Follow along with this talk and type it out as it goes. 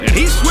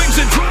swings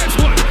and drives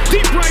one.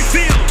 Deep right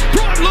field.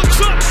 Braun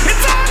looks up.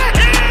 It's out of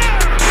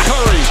here!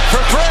 Curry for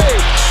three.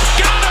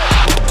 Got it!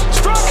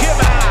 Struck him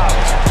out.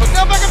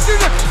 Now Beckham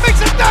Jr.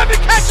 makes a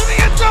diving catch in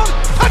the end zone.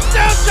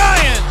 Touchdown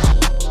Giants!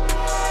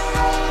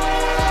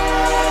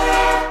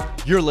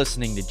 You're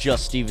listening to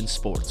Just Steven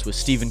Sports with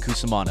Steven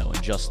Cusimano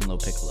and Justin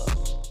Lopiccolo.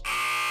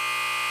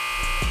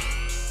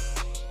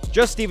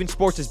 Just Steven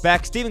Sports is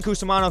back. Steven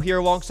Cusimano here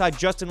alongside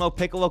Justin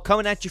Lopiccolo,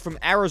 coming at you from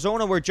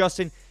Arizona, where,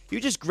 Justin, you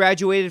just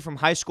graduated from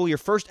high school, your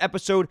first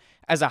episode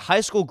as a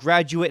high school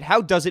graduate.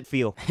 How does it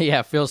feel?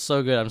 Yeah, it feels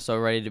so good. I'm so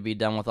ready to be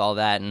done with all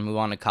that and move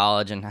on to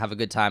college and have a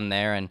good time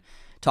there and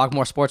talk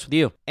more sports with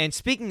you. And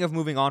speaking of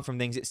moving on from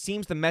things, it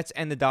seems the Mets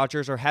and the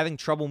Dodgers are having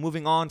trouble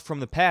moving on from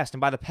the past.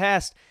 And by the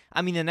past,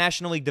 I mean the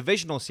National League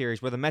Divisional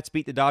Series, where the Mets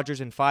beat the Dodgers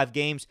in 5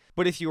 games.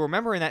 But if you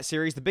remember in that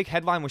series, the big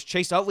headline was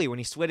Chase Utley when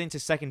he slid into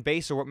second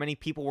base, or what many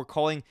people were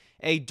calling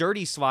a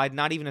dirty slide,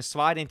 not even a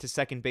slide into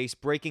second base,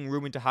 breaking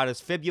Ruben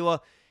Tejada's fibula.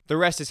 The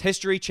rest is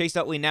history. Chase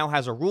Utley now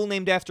has a rule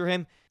named after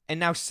him. And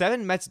now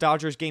 7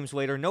 Mets-Dodgers games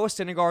later, Noah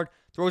Syndergaard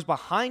throws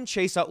behind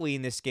Chase Utley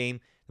in this game.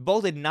 The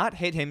ball did not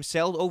hit him,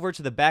 sailed over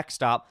to the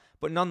backstop,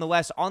 but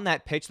nonetheless, on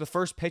that pitch, the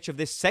first pitch of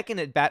this second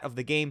at-bat of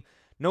the game,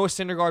 Noah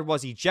Syndergaard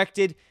was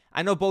ejected.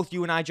 I know both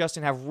you and I,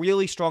 Justin, have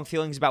really strong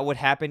feelings about what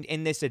happened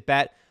in this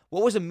at-bat.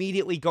 What was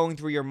immediately going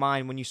through your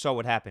mind when you saw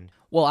what happened?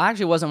 Well, I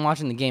actually wasn't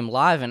watching the game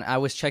live, and I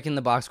was checking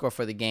the box score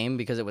for the game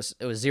because it was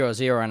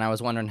 0-0, and I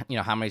was wondering,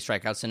 how many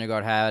strikeouts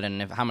Syndergaard had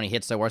and how many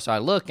hits there were. So I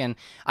look, and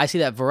I see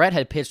that Verrett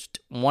had pitched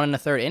 1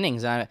 1/3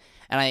 innings, and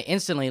I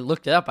instantly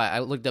looked it up. I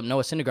looked up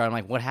Noah Syndergaard. I'm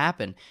like, what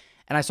happened?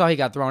 And I saw he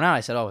got thrown out. I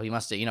said, oh, he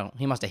must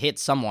have hit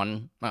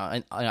someone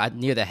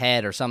near the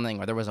head or something,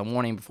 or there was a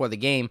warning before the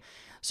game.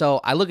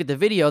 So I look at the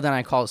video, then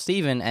I call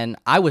Steven, and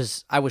I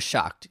was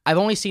shocked. I've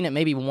only seen it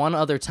maybe one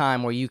other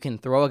time where you can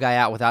throw a guy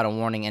out without a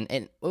warning, and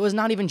it was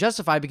not even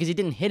justified because he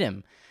didn't hit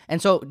him.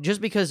 And so just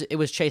because it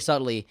was Chase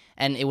Utley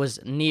and it was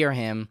near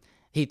him,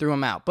 he threw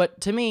him out. But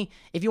to me,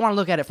 if you want to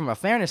look at it from a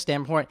fairness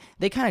standpoint,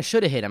 they kind of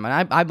should have hit him.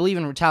 And I believe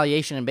in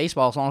retaliation in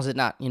baseball as long as it's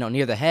not,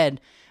 near the head.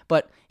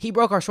 But he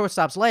broke our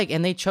shortstop's leg,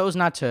 and they chose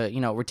not to,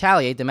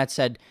 retaliate. The Mets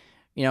said,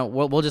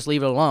 we'll just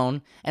leave it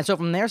alone. And so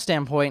from their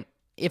standpoint,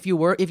 if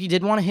you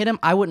did want to hit him,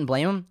 I wouldn't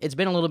blame him. It's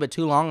been a little bit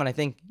too long, and I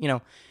think,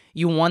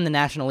 you won the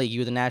National League.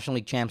 You were the National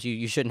League champs.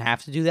 You shouldn't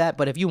have to do that.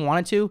 But if you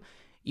wanted to,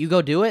 you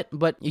go do it,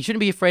 but you shouldn't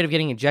be afraid of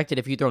getting ejected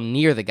if you throw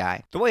near the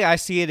guy. The way I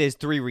see it is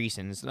 3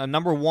 reasons.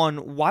 Number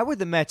one, why would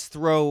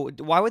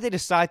they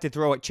decide to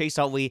throw at Chase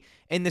Utley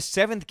in the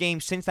 7th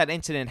game since that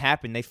incident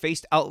happened? They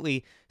faced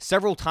Utley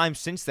several times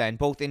since then,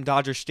 both in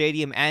Dodger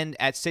Stadium and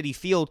at Citi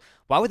Field.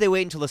 Why would they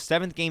wait until the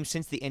 7th game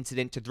since the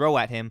incident to throw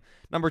at him?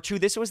 Number 2,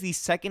 this was the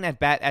second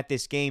at-bat at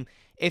this game.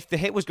 If the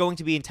hit was going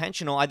to be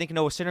intentional, I think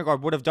Noah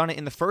Syndergaard would have done it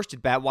in the first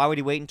at-bat. Why would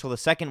he wait until the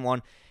second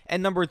one?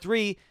 And number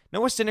 3,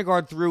 Noah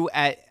Syndergaard threw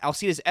at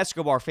Alcides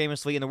Escobar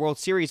famously in the World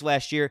Series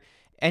last year,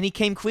 and he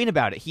came clean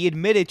about it. He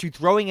admitted to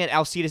throwing at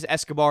Alcides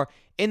Escobar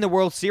in the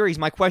World Series.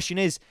 My question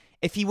is,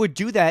 if he would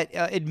do that,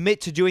 admit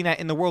to doing that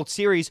in the World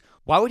Series,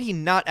 why would he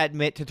not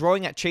admit to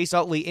throwing at Chase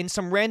Utley in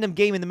some random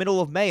game in the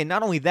middle of May? And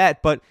not only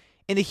that, but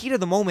in the heat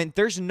of the moment,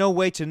 there's no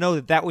way to know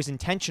that that was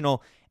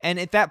intentional. And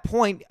at that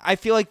point, I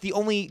feel like the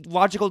only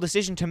logical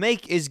decision to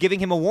make is giving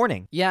him a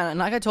warning. Yeah, and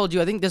like I told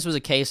you, I think this was a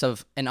case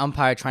of an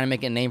umpire trying to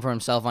make a name for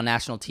himself on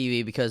national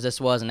TV because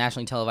this was a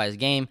nationally televised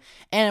game,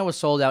 and it was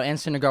sold out, and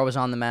Syndergaard was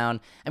on the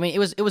mound. I mean, it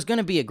was going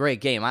to be a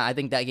great game. I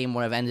think that game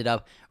would have ended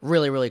up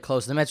really, really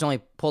close. The Mets only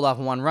pulled off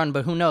 1 run,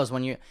 but who knows?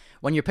 When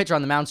your pitcher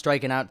on the mound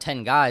striking out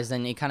 10 guys,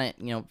 then it kind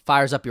of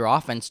fires up your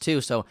offense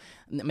too. So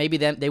maybe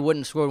they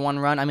wouldn't score 1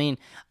 run. I mean,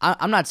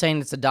 I'm not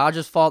saying it's the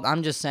Dodgers' fault.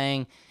 I'm just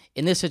saying,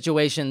 in this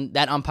situation,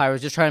 that umpire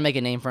was just trying to make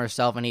a name for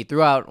himself, and he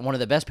threw out one of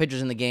the best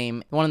pitchers in the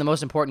game, one of the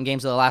most important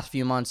games of the last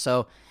few months.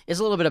 So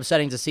it's a little bit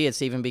upsetting to see it,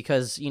 Steven,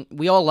 because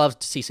we all love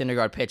to see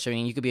Syndergaard pitch. I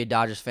mean, you could be a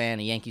Dodgers fan,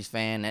 a Yankees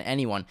fan,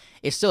 anyone.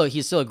 He's still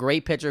a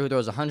great pitcher who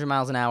throws 100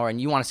 miles an hour,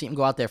 and you want to see him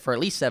go out there for at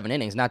least 7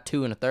 innings, not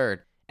 2 1/3.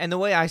 And the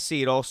way I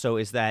see it also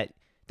is that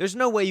there's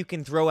no way you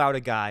can throw out a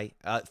guy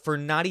for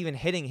not even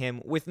hitting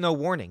him with no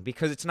warning,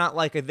 because it's not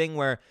like a thing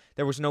where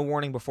there was no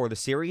warning before the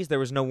series, there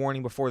was no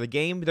warning before the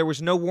game, there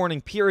was no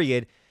warning,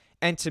 period.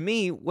 And to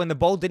me, when the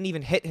ball didn't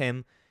even hit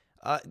him,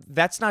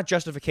 that's not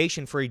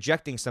justification for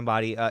ejecting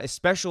somebody,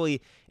 especially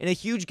in a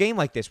huge game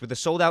like this with a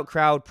sold-out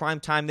crowd,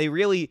 prime time. They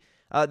really,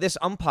 this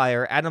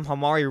umpire, Adam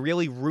Hamari,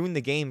 really ruined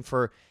the game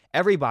for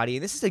everybody.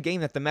 And this is a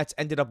game that the Mets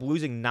ended up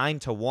losing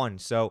 9-1.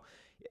 So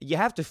you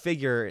have to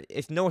figure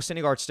if Noah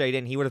Syndergaard stayed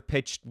in, he would have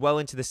pitched well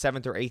into the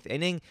 7th or 8th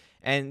inning.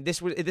 And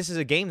this is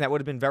a game that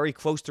would have been very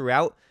close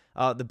throughout.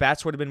 The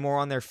bats would have been more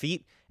on their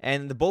feet,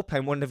 and the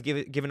bullpen wouldn't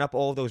have given up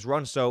all of those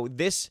runs. So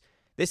this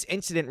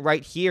incident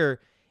right here,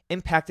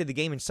 impacted the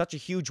game in such a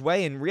huge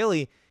way. And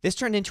really, this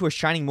turned into a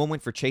shining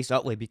moment for Chase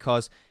Utley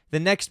because the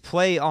next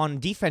play on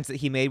defense that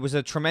he made was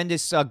a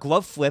tremendous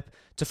glove flip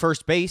to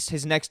first base.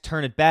 His next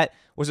turn at bat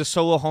was a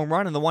solo home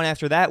run, and the one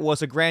after that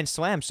was a grand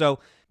slam. So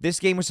this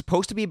game was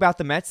supposed to be about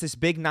the Mets, this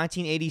big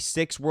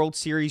 1986 World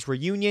Series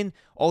reunion.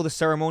 All the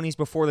ceremonies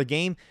before the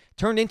game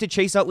turned into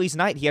Chase Utley's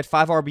night. He had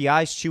 5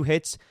 RBIs, 2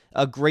 hits,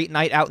 a great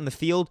night out in the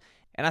field.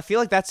 And I feel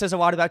like that says a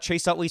lot about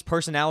Chase Utley's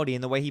personality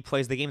and the way he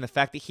plays the game. The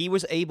fact that he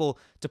was able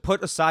to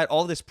put aside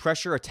all this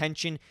pressure,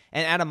 attention,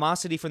 and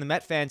animosity from the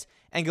Met fans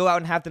and go out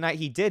and have the night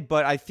he did.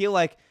 But I feel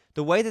like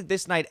the way that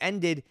this night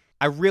ended,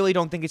 I really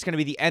don't think it's going to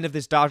be the end of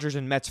this Dodgers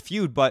and Mets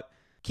feud. But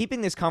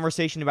keeping this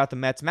conversation about the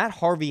Mets, Matt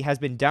Harvey has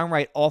been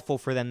downright awful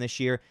for them this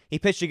year. He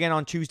pitched again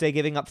on Tuesday,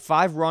 giving up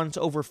 5 runs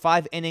over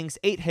 5 innings,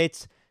 8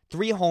 hits,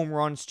 3 home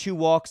runs, 2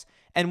 walks,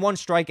 and 1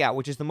 strikeout,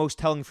 which is the most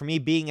telling for me,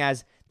 being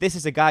as this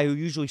is a guy who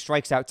usually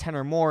strikes out 10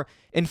 or more,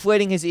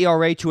 inflating his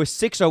ERA to a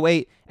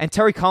 6.08. And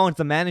Terry Collins,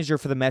 the manager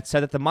for the Mets,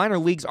 said that the minor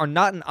leagues are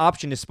not an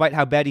option despite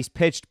how bad he's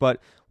pitched,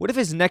 but what if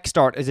his next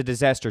start is a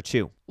disaster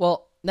too?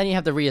 Well, then you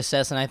have to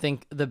reassess, and I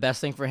think the best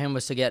thing for him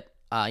was to get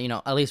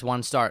at least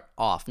 1 start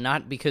off.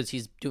 Not because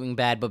he's doing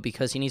bad, but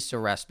because he needs to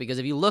rest. Because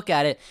if you look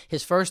at it,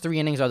 his first 3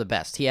 innings are the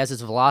best. He has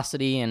his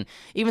velocity, and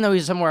even though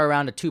he's somewhere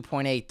around a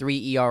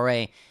 2.83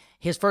 ERA,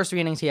 his first 3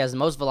 innings, he has the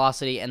most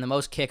velocity and the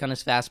most kick on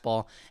his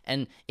fastball,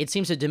 and it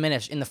seems to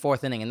diminish in the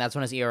 4th inning, and that's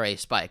when his ERA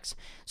spikes.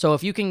 So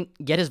if you can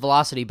get his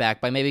velocity back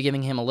by maybe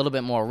giving him a little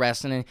bit more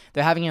rest, and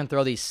they're having him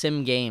throw these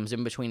sim games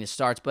in between his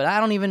starts, but I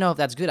don't even know if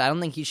that's good. I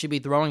don't think he should be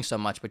throwing so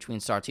much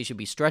between starts. He should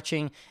be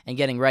stretching and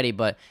getting ready,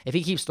 but if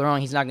he keeps throwing,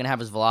 he's not going to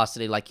have his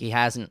velocity like he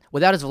hasn't.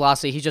 Without his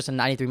velocity, he's just a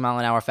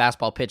 93-mile-an-hour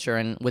fastball pitcher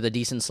and with a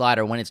decent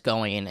slider when it's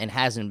going, and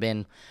hasn't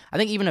been. I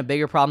think even a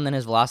bigger problem than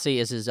his velocity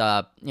is his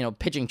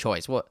pitching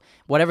choice.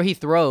 Whatever he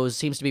throws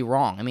seems to be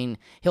wrong. I mean,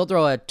 he'll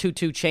throw a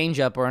 2-2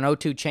 changeup or an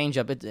 0-2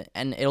 changeup,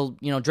 and it'll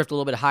drift a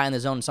little bit high in the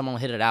zone and someone will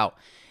hit it out.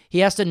 He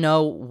has to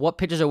know what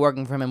pitches are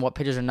working for him and what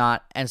pitches are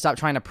not, and stop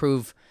trying to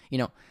prove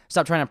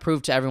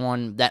to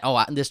everyone that,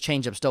 this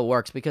changeup still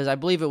works, because I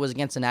believe it was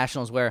against the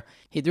Nationals where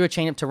he threw a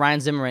changeup to Ryan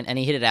Zimmerman and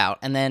he hit it out,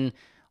 and then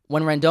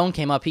when Rendon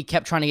came up, he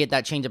kept trying to get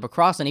that changeup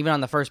across, and even on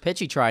the first pitch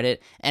he tried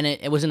it, and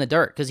it was in the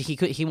dirt, because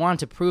he wanted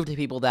to prove to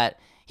people that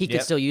he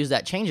could still use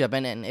that changeup,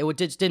 and it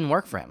just didn't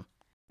work for him.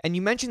 And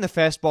you mentioned the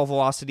fastball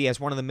velocity as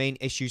one of the main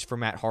issues for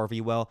Matt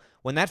Harvey. Well,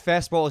 when that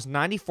fastball is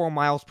 94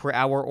 miles per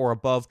hour or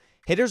above,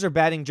 hitters are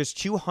batting just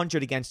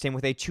 200 against him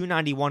with a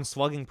 291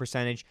 slugging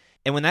percentage.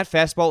 And when that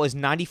fastball is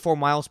 94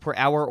 miles per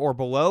hour or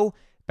below,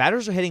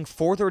 batters are hitting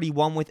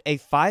 431 with a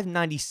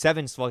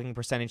 597 slugging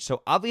percentage.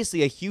 So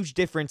obviously a huge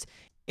difference.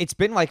 It's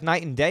been like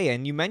night and day.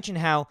 And you mentioned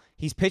how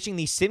he's pitching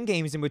these sim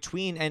games in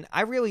between. And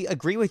I really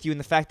agree with you in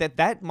the fact that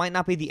that might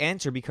not be the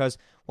answer, because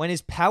when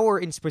his power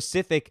in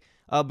specific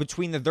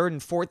between the 3rd and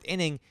 4th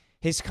inning,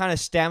 his kind of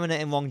stamina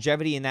and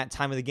longevity in that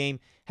time of the game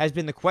has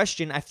been the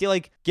question. I feel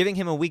like giving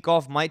him a week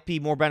off might be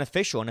more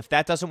beneficial, and if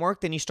that doesn't work,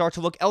 then you start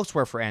to look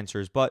elsewhere for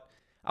answers. But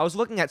I was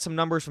looking at some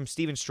numbers from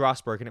Steven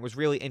Strasburg, and it was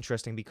really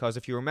interesting because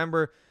if you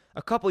remember,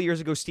 a couple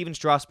years ago, Steven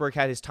Strasburg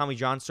had his Tommy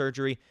John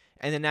surgery,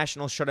 and the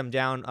Nationals shut him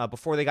down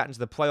before they got into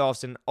the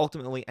playoffs and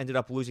ultimately ended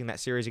up losing that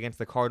series against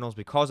the Cardinals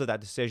because of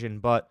that decision.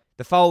 But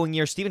the following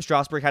year, Steven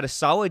Strasburg had a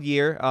solid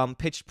year,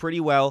 pitched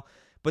pretty well.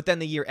 But then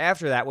the year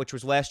after that, which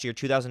was last year,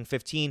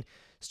 2015,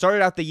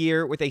 started out the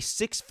year with a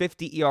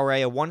 6.50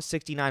 ERA, a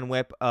 1.69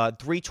 whip,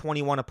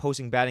 3.21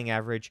 opposing batting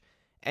average.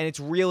 And it's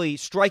really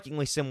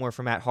strikingly similar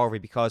for Matt Harvey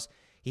because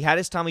he had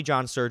his Tommy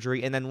John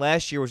surgery, and then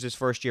last year was his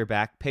first year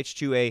back, pitched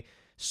to a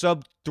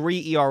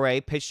sub-3 ERA,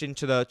 pitched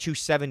into the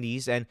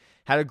 270s, and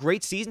had a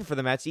great season for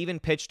the Mets, even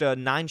pitched 9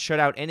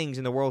 shutout innings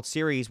in the World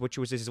Series, which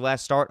was his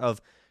last start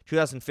of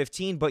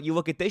 2015. But you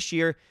look at this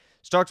year,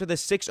 starts with a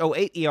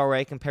 6.08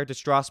 ERA compared to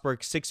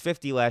Strasburg's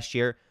 6.50 last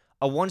year,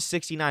 a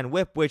 1.69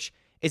 whip, which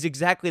is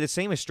exactly the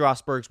same as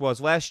Strasburg's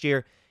was last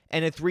year,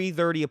 and a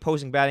 3.30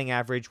 opposing batting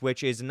average,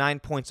 which is 9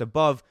 points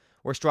above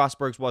where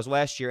Strasburg's was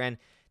last year. And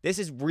this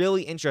is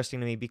really interesting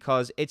to me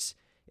because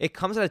it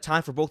comes at a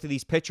time for both of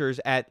these pitchers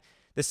at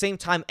the same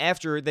time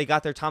after they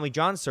got their Tommy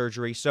John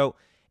surgery, so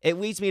it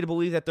leads me to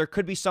believe that there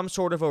could be some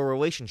sort of a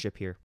relationship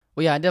here.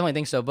 Well, yeah, I definitely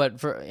think so.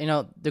 But for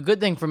the good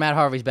thing for Matt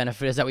Harvey's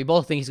benefit is that we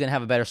both think he's going to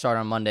have a better start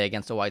on Monday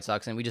against the White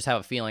Sox, and we just have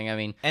a feeling. I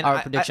mean,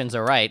 our predictions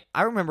are right.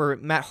 I remember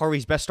Matt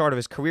Harvey's best start of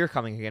his career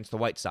coming against the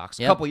White Sox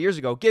a couple years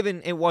ago,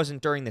 given it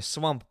wasn't during this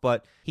slump,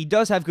 but he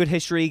does have good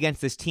history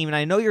against this team, and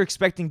I know you're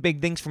expecting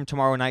big things from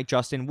tomorrow night,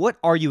 Justin. What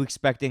are you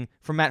expecting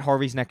from Matt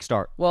Harvey's next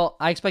start? Well,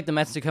 I expect the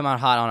Mets to come out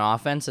hot on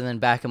offense and then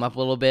back him up a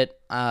little bit.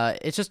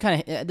 It's just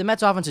kind of the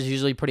Mets' offense is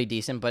usually pretty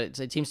decent, but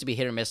it seems to be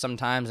hit or miss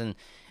sometimes, and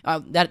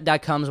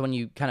that comes when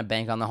you kind of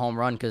bank on the home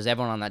run because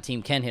everyone on that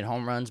team can hit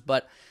home runs.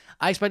 But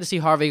I expect to see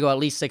Harvey go at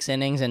least 6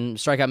 innings and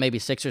strike out maybe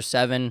 6 or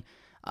 7,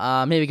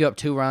 maybe give up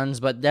 2 runs.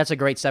 But that's a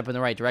great step in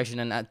the right direction,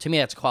 and to me,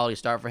 that's a quality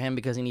start for him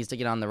because he needs to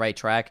get on the right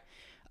track.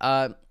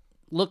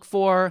 Look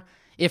for,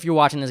 if you're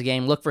watching this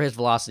game, look for his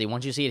velocity.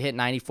 Once you see it hit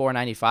 94,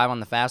 95 on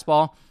the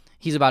fastball,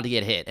 he's about to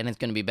get hit, and it's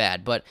going to be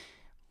bad. But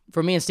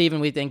for me and Steven,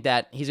 we think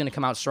that he's going to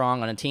come out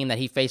strong on a team that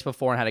he faced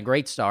before and had a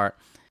great start.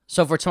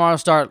 So for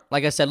tomorrow's start,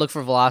 like I said, look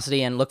for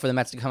velocity and look for the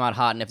Mets to come out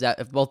hot. And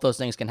if both those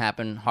things can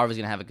happen, Harvey's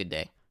going to have a good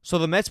day. So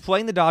the Mets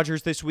playing the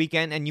Dodgers this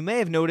weekend, and you may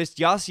have noticed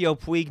Yasiel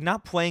Puig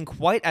not playing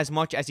quite as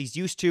much as he's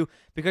used to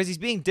because he's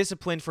being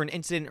disciplined for an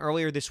incident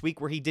earlier this week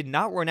where he did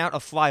not run out a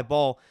fly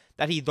ball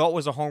that he thought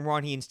was a home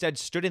run. He instead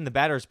stood in the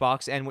batter's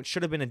box, and what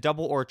should have been a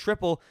double or a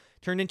triple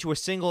turned into a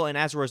single, and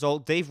as a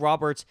result, Dave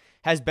Roberts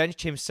has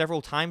benched him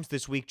several times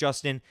this week,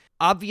 Justin.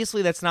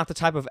 Obviously, that's not the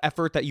type of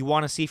effort that you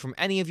want to see from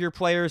any of your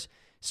players.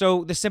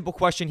 So the simple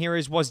question here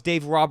is, was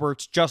Dave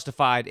Roberts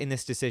justified in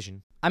this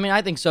decision? I mean,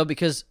 I think so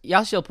because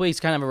Yasiel Puig's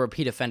kind of a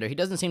repeat offender. He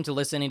doesn't seem to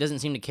listen. He doesn't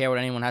seem to care what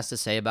anyone has to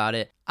say about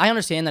it. I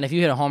understand that if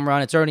you hit a home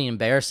run, it's already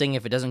embarrassing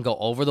if it doesn't go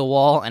over the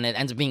wall and it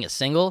ends up being a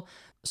single.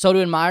 So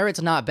to admire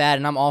it's not bad,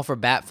 and I'm all for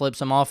bat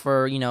flips. I'm all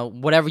for,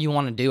 whatever you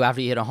want to do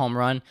after you hit a home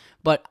run.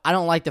 But I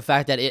don't like the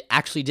fact that it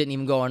actually didn't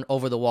even go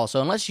over the wall.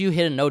 So unless you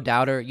hit a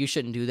no-doubter, you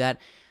shouldn't do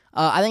that.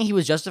 I think he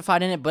was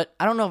justified in it, but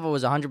I don't know if it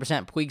was 100%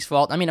 Puig's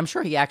fault. I mean, I'm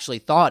sure he actually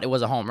thought it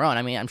was a home run.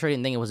 I mean, I'm sure he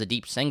didn't think it was a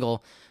deep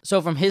single.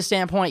 So from his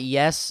standpoint,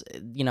 yes,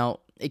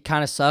 it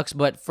kind of sucks.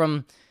 But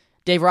from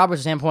Dave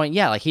Roberts' standpoint,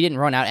 yeah, like he didn't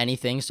run out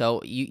anything.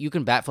 So you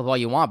can bat flip all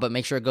you want, but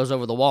make sure it goes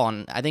over the wall.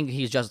 And I think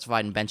he's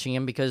justified in benching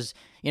him because,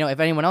 if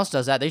anyone else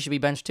does that, they should be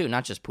benched too,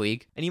 not just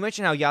Puig. And you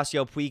mentioned how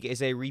Yasiel Puig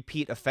is a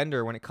repeat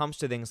offender when it comes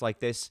to things like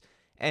this.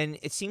 And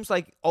it seems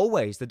like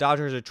always the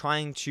Dodgers are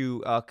trying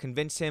to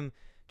convince him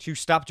to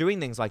stop doing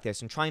things like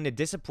this and trying to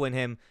discipline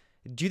him.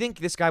 Do you think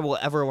this guy will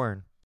ever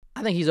learn?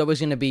 I think he's always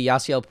going to be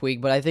Yasiel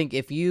Puig, but I think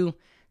if you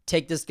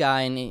take this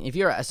guy and if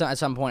you're at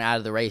some point out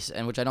of the race,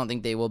 and which I don't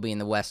think they will be in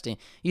the West,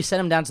 you send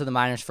him down to the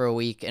minors for a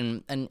week,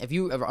 and if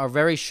you are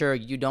very sure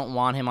you don't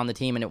want him on the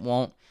team and it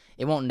won't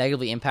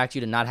negatively impact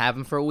you to not have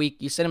him for a week,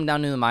 you send him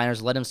down to the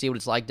minors, let him see what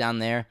it's like down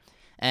there,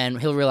 and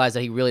he'll realize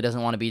that he really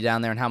doesn't want to be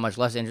down there and how much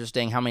less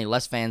interesting, how many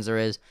less fans there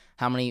is,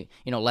 how many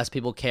less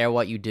people care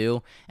what you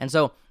do. And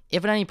so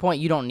if at any point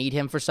you don't need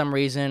him for some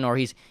reason, or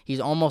he's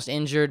almost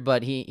injured,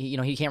 but he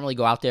can't really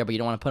go out there, but you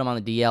don't want to put him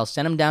on the DL,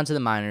 send him down to the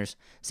minors,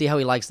 see how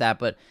he likes that.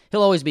 But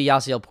he'll always be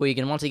Yasiel Puig,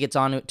 and once he gets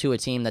on to a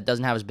team that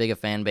doesn't have as big a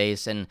fan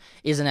base and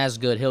isn't as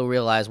good, he'll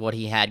realize what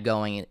he had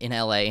going in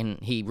LA, and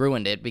he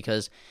ruined it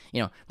because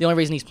the only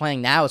reason he's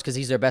playing now is because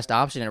he's their best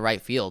option at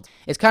right field.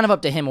 It's kind of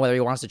up to him whether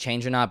he wants to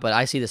change or not, but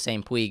I see the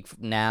same Puig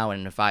now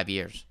and in 5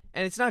 years.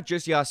 And it's not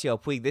just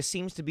Yasiel Puig. This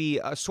seems to be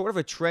a sort of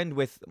a trend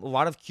with a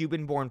lot of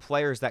Cuban-born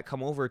players that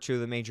come over to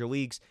the major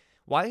leagues.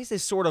 Why is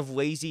this sort of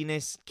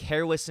laziness,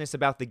 carelessness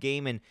about the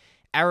game, and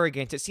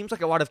arrogance? It seems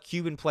like a lot of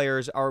Cuban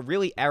players are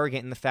really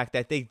arrogant in the fact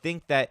that they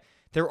think that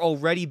they're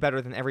already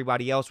better than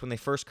everybody else when they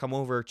first come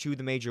over to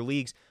the major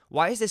leagues.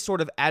 Why is this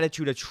sort of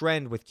attitude a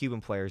trend with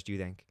Cuban players, do you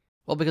think?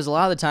 Well, because a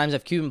lot of the times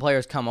if Cuban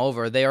players come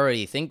over, they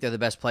already think they're the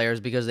best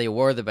players because they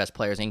were the best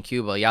players in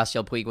Cuba.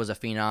 Yasiel Puig was a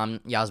phenom.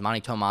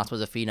 Yasmani Tomas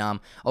was a phenom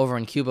over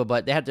in Cuba,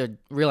 but they have to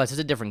realize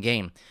it's a different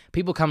game.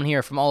 People come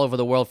here from all over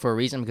the world for a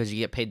reason because you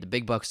get paid the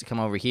big bucks to come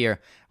over here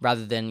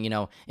rather than,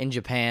 in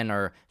Japan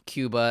or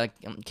Cuba.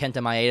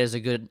 Kenta Maeda is a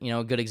good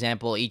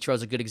example.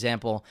 Ichiro's a good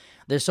example.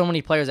 There's so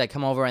many players that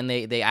come over and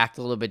they act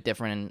a little bit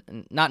different,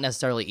 and not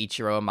necessarily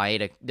Ichiro and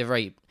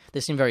Maeda. They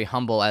seem very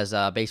humble as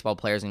baseball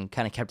players and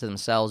kind of kept to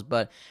themselves.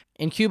 But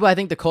in Cuba, I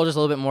think the culture's a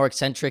little bit more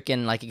eccentric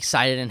and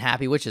excited and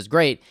happy, which is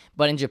great.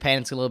 But in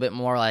Japan, it's a little bit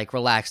more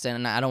relaxed.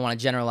 And I don't want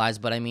to generalize,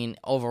 but I mean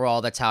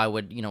overall, that's how I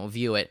would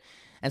view it.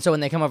 And so when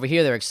they come over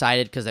here, they're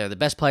excited because they're the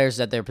best players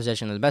at their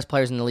position, they're the best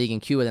players in the league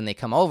in Cuba. Then they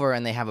come over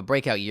and they have a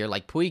breakout year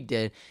like Puig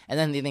did, and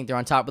then they think they're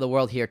on top of the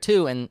world here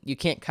too. And you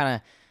can't kind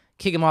of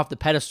kick him off the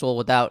pedestal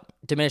without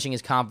diminishing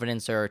his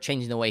confidence or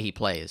changing the way he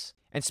plays.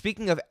 And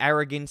speaking of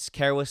arrogance,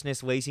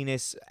 carelessness,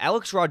 laziness,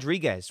 Alex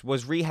Rodriguez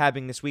was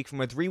rehabbing this week from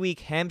a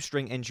 3-week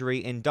hamstring injury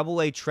in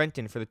Double-A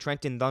Trenton for the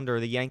Trenton Thunder,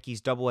 the Yankees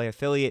Double-A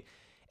affiliate,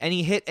 and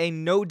he hit a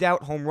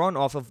no-doubt home run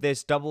off of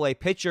this Double-A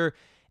pitcher,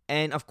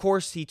 and of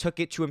course he took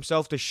it to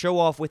himself to show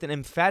off with an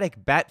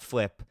emphatic bat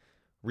flip.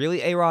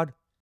 Really, A-Rod?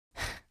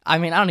 I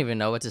mean, I don't even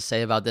know what to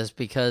say about this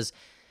because,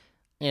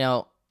 you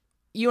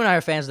and I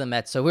are fans of the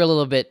Mets, so we're a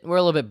little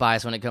bit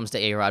biased when it comes to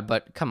A-Rod,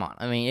 but come on.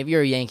 I mean, if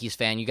you're a Yankees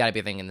fan, you got to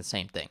be thinking the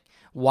same thing.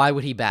 Why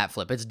would he bat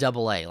flip? It's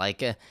Double-A.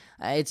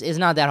 It's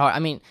not that hard. I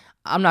mean,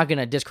 I'm not going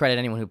to discredit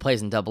anyone who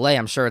plays in Double-A.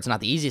 I'm sure it's not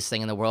the easiest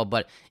thing in the world,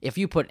 but if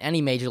you put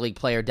any major league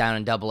player down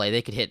in Double-A,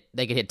 they could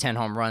hit 10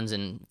 home runs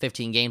in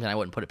 15 games, and I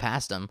wouldn't put it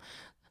past them.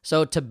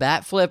 So to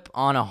bat flip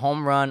on a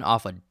home run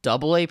off a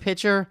Double-A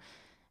pitcher,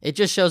 it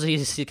just shows that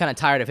he's kind of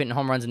tired of hitting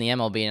home runs in the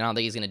MLB, and I don't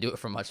think he's going to do it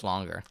for much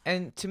longer.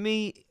 And to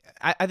me,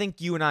 I think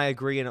you and I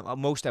agree, and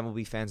most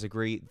MLB fans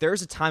agree,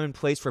 there's a time and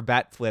place for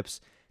bat flips.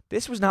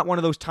 This was not one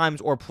of those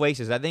times or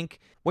places. I think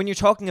when you're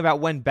talking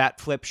about when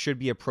bat flips should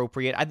be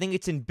appropriate, I think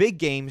it's in big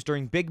games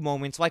during big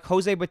moments like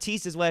Jose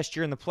Batista's last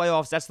year in the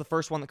playoffs. That's the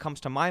first one that comes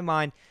to my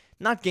mind.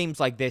 Not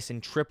games like this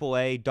in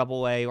AAA,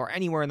 AA, or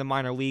anywhere in the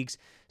minor leagues.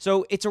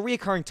 So it's a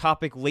reoccurring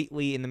topic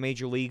lately in the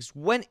major leagues.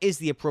 When is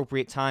the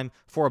appropriate time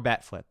for a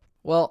bat flip?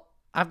 Well,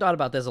 I've thought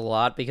about this a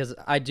lot because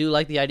I do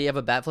like the idea of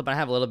a bat flip, and I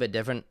have a little bit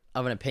different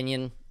of an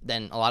opinion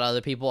than a lot of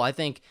other people. I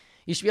think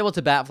you should be able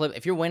to bat flip.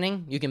 If you're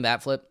winning, you can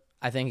bat flip.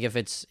 I think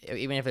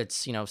even if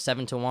it's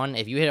 7-1,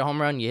 if you hit a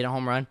home run, you hit a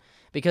home run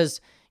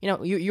because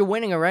you're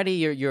winning already.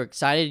 You're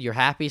excited, you're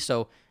happy,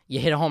 so you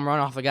hit a home run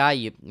off a guy,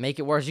 you make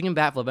it worse. You can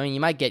bat flip. I mean, you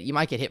might get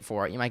hit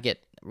for it. You might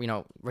get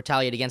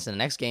retaliate against in the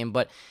next game.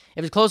 But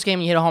if it's a close game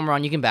and you hit a home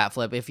run, you can bat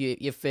flip. If you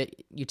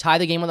tie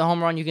the game with a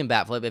home run, you can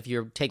bat flip. If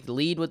you take the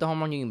lead with the home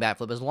run, you can bat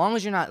flip. As long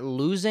as you're not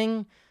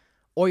losing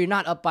or you're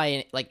not up by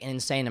an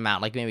insane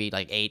amount, like maybe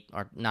 8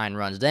 or 9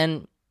 runs,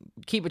 then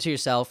keep it to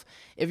yourself.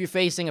 If you're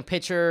facing a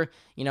pitcher,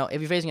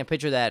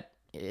 that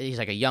he's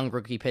like a young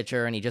rookie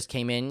pitcher and he just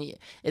came in,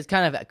 it's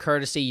kind of a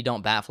courtesy. You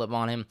don't bat flip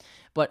on him.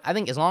 But I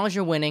think as long as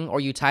you're winning or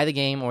you tie the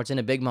game or it's in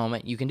a big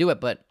moment, you can do it.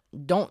 But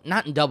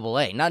not in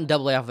AA. Not in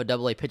AA off of a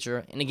AA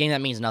pitcher. In a game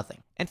that means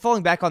nothing. And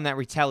falling back on that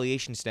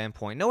retaliation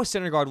standpoint, Noah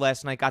Syndergaard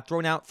last night got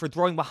thrown out for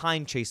throwing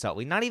behind Chase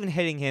Utley, not even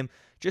hitting him,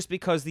 just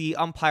because the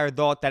umpire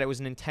thought that it was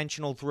an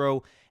intentional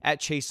throw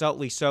at Chase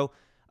Utley. So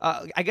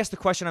I guess the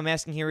question I'm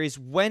asking here is,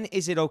 when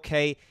is it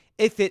okay,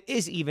 if it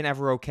is even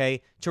ever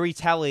okay, to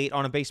retaliate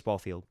on a baseball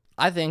field?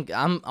 I think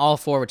I'm all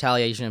for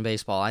retaliation in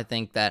baseball. I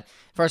think that,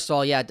 first of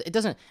all, it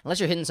doesn't, unless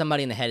you're hitting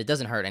somebody in the head, it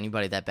doesn't hurt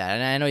anybody that bad.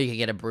 And I know you could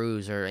get a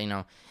bruise or,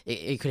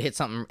 it could hit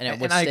something and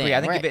it would I sting. agree.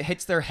 I think if it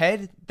hits their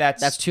head,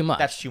 that's too much.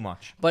 That's too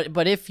much.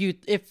 But if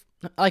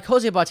like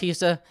Jose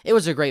Bautista, it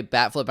was a great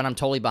bat flip and I'm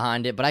totally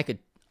behind it, but I could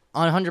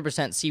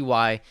 100% see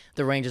why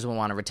the Rangers would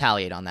want to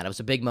retaliate on that. It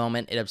was a big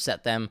moment. It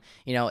upset them.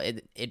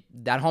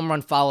 That home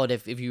run followed,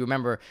 if you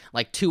remember,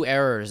 2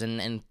 errors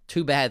and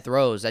 2 bad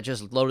throws that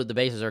just loaded the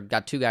bases or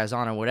got 2 guys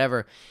on or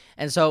whatever.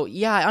 And so,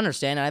 yeah, I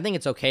understand. And I think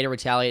it's okay to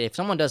retaliate. If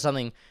someone does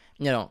something,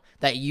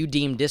 that you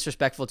deem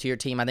disrespectful to your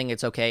team, I think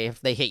it's okay.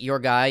 If they hit your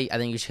guy, I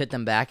think you should hit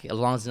them back as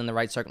long as it's in the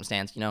right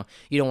circumstance. You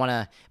don't want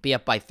to be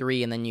up by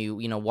 3 and then you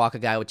walk a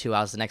guy with 2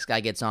 outs. The next guy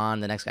gets on,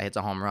 the next guy hits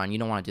a home run. You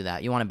don't want to do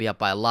that. You want to be up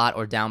by a lot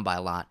or down by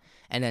a lot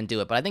and then do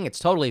it. But I think it's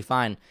totally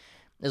fine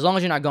as long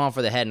as you're not going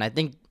for the head. And I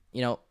think,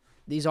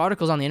 these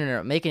articles on the internet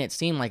are making it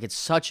seem like it's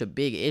such a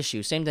big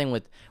issue. Same thing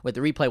with the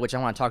replay, which I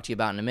want to talk to you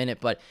about in a minute.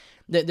 But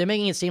they're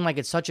making it seem like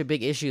it's such a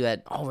big issue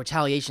that,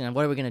 retaliation, and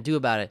what are we going to do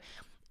about it?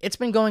 It's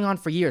been going on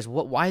for years.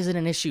 Why is it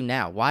an issue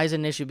now? Why is it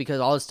an issue? Because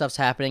all this stuff's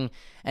happening,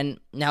 and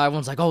now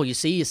everyone's like, you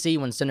see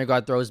when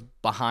Syndergaard throws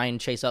behind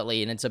Chase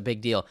Utley, and it's a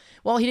big deal.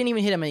 Well, he didn't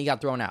even hit him, and he got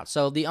thrown out.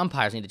 So the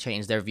umpires need to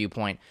change their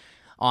viewpoint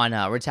on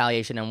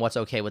retaliation and what's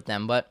okay with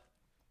them. But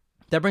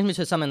that brings me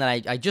to something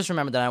that I just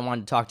remembered that I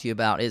wanted to talk to you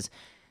about is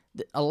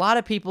a lot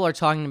of people are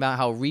talking about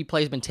how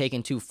replay's been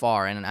taken too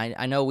far, and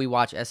I know we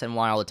watch SNY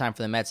all the time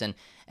for the Mets,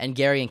 and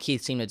Gary and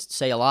Keith seem to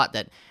say a lot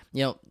that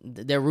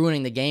they're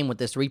ruining the game with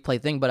this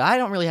replay thing, but I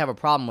don't really have a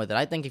problem with it.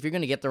 I think if you're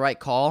going to get the right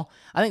call,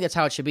 I think that's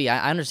how it should be.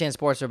 I understand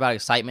sports are about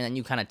excitement, and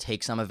you kind of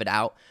take some of it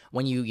out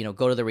when you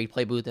go to the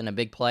replay booth in a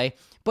big play,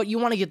 but you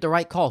want to get the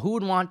right call. Who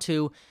would want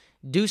to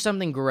do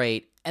something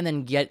great and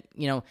then get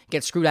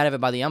screwed out of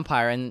it by the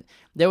umpire? And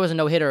there was a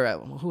no-hitter,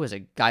 who was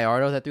it,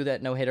 Gallardo that threw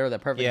that no-hitter,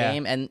 that perfect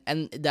game,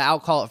 and the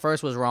out call at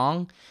first was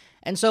wrong.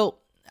 And so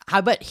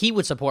I bet he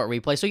would support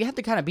replay. So you have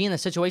to kind of be in the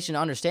situation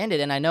to understand it,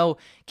 and I know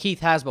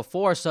Keith has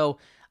before, so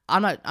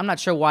I'm not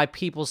sure why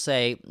people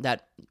say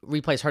that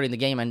replay's hurting the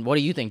game. And what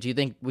do you think? Do you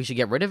think we should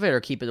get rid of it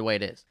or keep it the way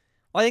it is?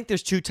 Well, I think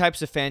there's 2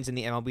 types of fans in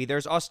the MLB.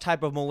 There's us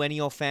type of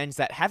millennial fans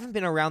that haven't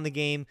been around the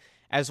game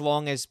as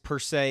long as, per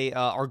se,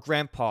 our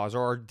grandpas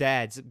or our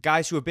dads,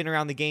 guys who have been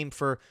around the game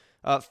for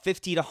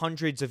 50 to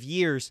hundreds of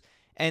years.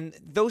 And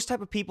those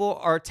type of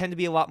people tend to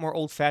be a lot more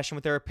old-fashioned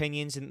with their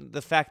opinions and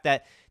the fact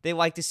that they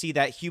like to see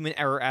that human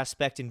error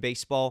aspect in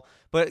baseball.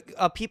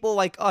 But people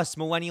like us,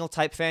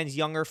 millennial-type fans,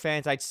 younger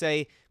fans, I'd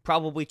say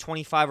probably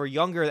 25 or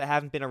younger that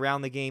haven't been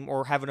around the game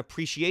or have an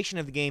appreciation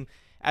of the game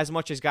as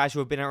much as guys who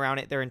have been around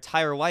it their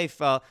entire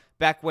life,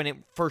 back when it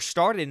first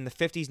started in the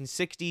 50s and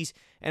 60s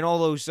and all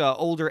those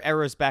older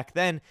eras back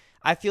then.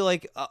 I feel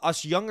like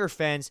us younger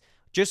fans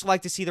just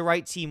like to see the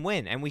right team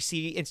win. And we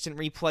see instant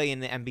replay in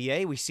the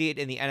NBA, we see it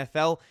in the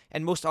NFL,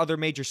 and most other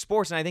major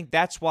sports. And I think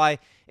that's why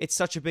it's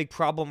such a big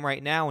problem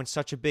right now and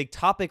such a big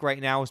topic right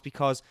now, is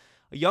because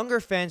younger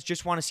fans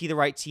just want to see the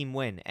right team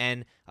win.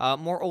 And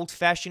more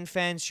old-fashioned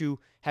fans who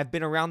have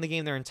been around the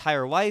game their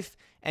entire life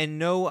and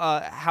know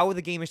how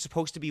the game is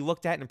supposed to be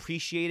looked at and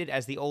appreciated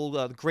as the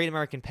old great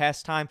American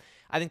pastime.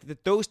 I think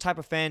that those type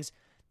of fans,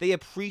 they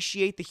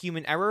appreciate the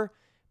human error,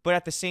 but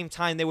at the same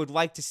time, they would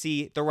like to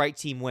see the right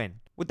team win.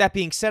 With that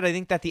being said, I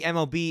think that the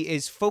MLB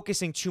is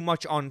focusing too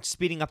much on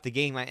speeding up the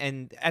game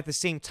and at the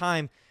same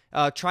time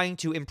trying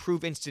to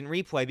improve instant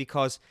replay,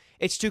 because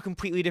it's 2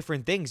 completely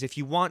different things. If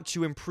you want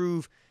to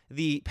improve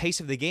the pace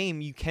of the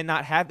game, you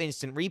cannot have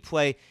instant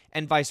replay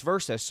and vice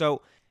versa.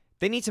 So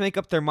they need to make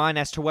up their mind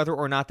as to whether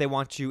or not they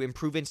want to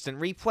improve instant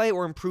replay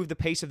or improve the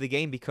pace of the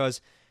game,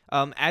 because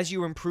as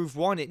you improve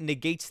one, it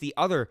negates the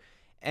other.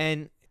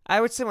 And I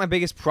would say my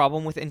biggest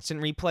problem with instant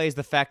replay is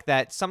the fact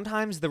that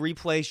sometimes the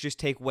replays just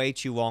take way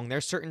too long.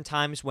 There's certain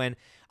times when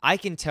I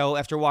can tell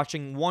after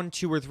watching 1,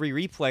 2, or 3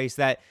 replays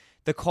that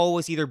the call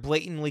was either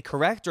blatantly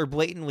correct or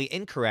blatantly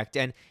incorrect.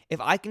 And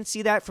if I can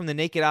see that from the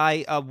naked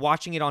eye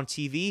watching it on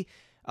TV,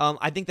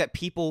 I think that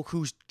people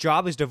whose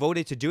job is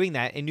devoted to doing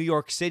that in New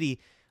York City,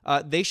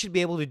 they should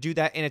be able to do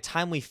that in a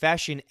timely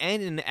fashion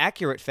and in an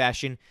accurate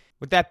fashion.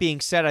 With that being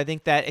said, I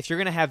think that if you're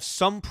going to have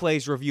some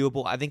plays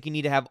reviewable, I think you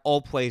need to have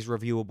all plays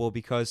reviewable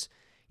because,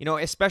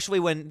 especially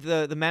when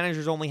the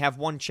managers only have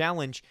one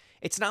challenge,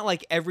 it's not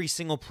like every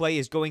single play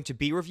is going to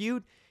be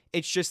reviewed.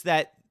 It's just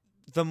that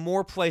the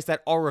more plays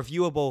that are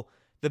reviewable,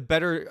 the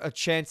better a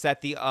chance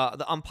that the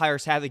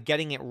umpires have at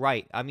getting it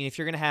right. I mean, if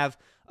you're going to have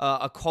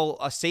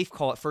a safe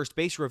call at first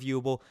base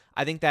reviewable,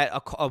 I think that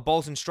a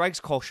balls and strikes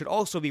call should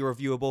also be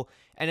reviewable.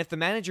 And if the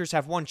managers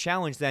have one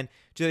challenge, then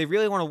do they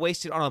really want to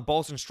waste it on a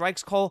balls and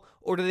strikes call,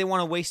 or do they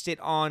want to waste it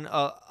on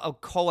a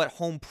call at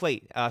home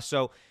plate?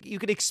 So you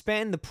could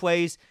expand the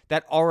plays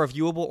that are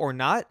reviewable or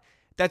not.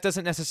 That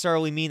doesn't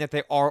necessarily mean that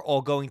they are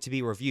all going to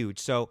be reviewed.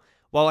 So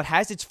while it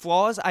has its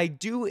flaws, I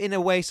do in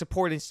a way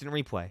support instant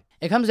replay.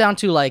 It comes down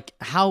to like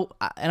how,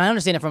 and I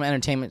understand it from an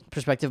entertainment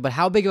perspective, but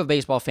how big of a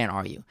baseball fan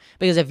are you?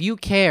 Because if you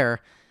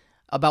care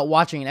about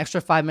watching an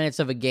extra 5 minutes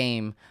of a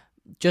game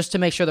just to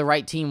make sure the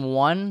right team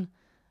won,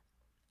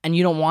 and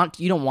you don't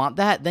want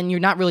that, then you're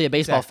not really a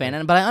baseball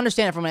fan. But I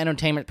understand it from an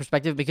entertainment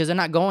perspective because they're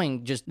not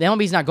going the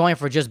MLB's not going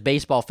for just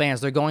baseball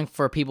fans. They're going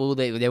for people who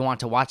they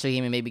want to watch the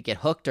game and maybe get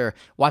hooked or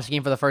watch the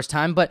game for the first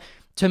time. But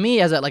to me,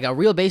 as a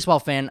real baseball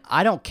fan,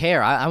 I don't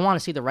care. I want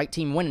to see the right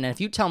team win. And if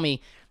you tell me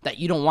that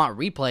you don't want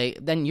replay,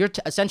 then you're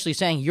essentially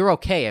saying you're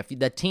okay if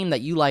the team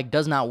that you like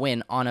does not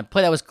win on a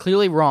play that was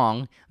clearly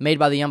wrong made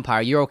by the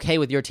umpire. You're okay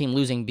with your team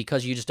losing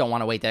because you just don't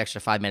want to wait that extra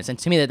 5 minutes. And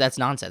to me, that's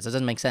nonsense. That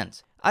doesn't make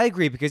sense. I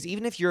agree, because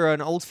even if you're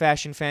an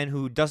old-fashioned fan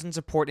who doesn't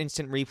support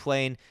instant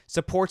replay and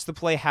supports the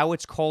play how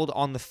it's called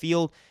on the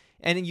field,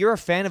 and you're a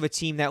fan of a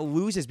team that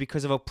loses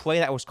because of a play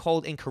that was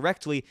called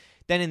incorrectly,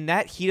 then in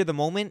that heat of the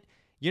moment,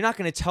 you're not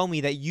going to tell me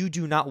that you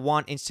do not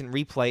want instant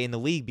replay in the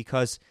league,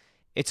 because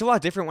it's a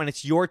lot different when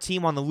it's your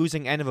team on the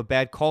losing end of a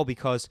bad call,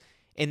 because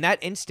in that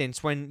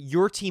instance, when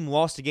your team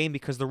lost a game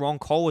because the wrong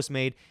call was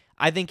made,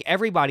 I think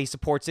everybody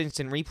supports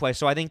instant replay,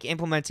 so I think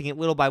implementing it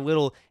little by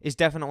little is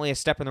definitely a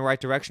step in the right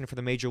direction for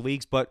the major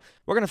leagues. But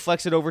we're going to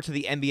flex it over to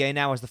the NBA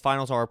now as the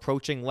finals are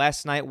approaching.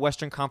 Last night,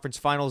 Western Conference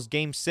Finals,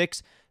 Game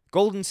 6,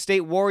 Golden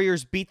State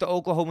Warriors beat the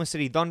Oklahoma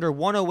City Thunder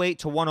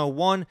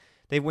 108-101.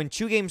 They win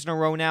 2 games in a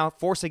row now,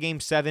 force a Game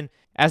 7,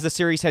 as the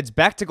series heads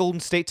back to Golden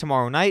State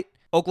tomorrow night.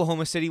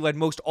 Oklahoma City led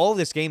most all of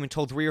this game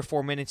until 3 or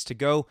 4 minutes to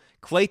go.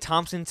 Klay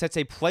Thompson sets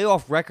a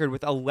playoff record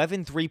with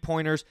 11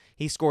 three-pointers.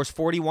 He scores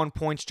 41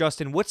 points.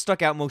 Justin, what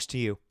stuck out most to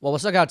you? Well,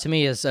 what stuck out to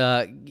me is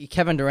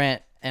Kevin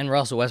Durant and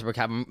Russell Westbrook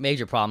have a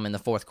major problem in the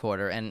fourth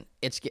quarter, and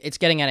it's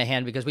getting out of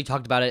hand because we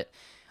talked about it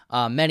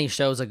many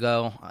shows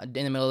ago. In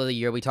the middle of the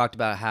year, we talked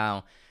about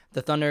how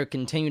the Thunder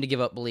continue to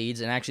give up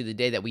leads, and actually the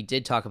day that we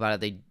did talk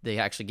about it, they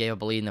actually gave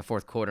up a lead in the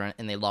fourth quarter,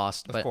 and they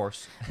lost. Of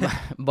course.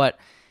 But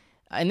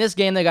in this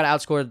game, they got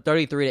outscored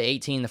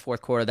 33-18 in the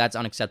fourth quarter. That's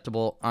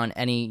unacceptable on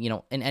any,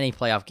 in any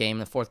playoff game. In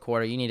the fourth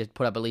quarter, you need to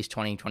put up at least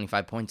 20,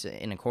 25 points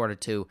in a quarter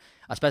two,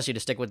 especially to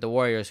stick with the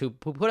Warriors, who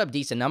put up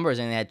decent numbers,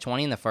 and they had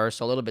 20 in the first,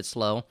 so a little bit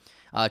slow,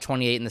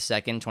 28 in the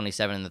second,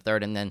 27 in the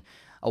third, and then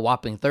a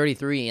whopping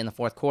 33 in the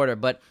fourth quarter.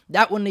 But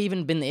that wouldn't have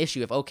even been the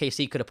issue if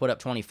OKC could have put up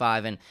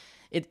 25, and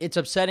it's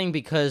upsetting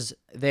because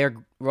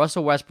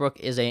Russell Westbrook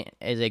is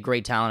a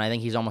great talent. I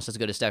think he's almost as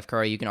good as Steph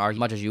Curry. You can argue as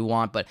much as you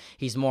want, but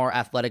he's more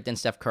athletic than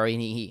Steph Curry.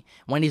 And he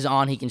when he's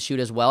on, he can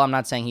shoot as well. I'm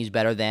not saying he's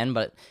better than,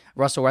 but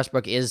Russell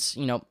Westbrook is,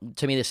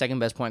 to me, the second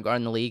best point guard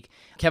in the league.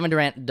 Kevin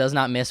Durant does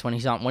not miss when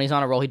he's on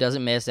a roll. He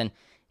doesn't miss, and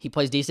he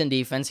plays decent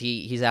defense.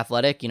 He's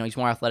athletic. He's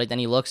more athletic than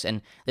he looks,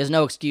 and there's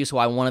no excuse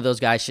why one of those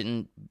guys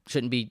shouldn't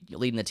be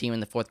leading the team in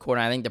the fourth quarter.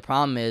 And I think the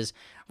problem is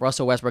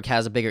Russell Westbrook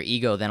has a bigger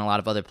ego than a lot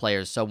of other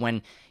players. So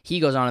when he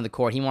goes onto the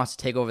court, he wants to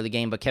take over the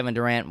game, but Kevin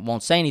Durant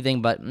won't say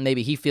anything, but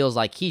maybe he feels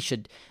like he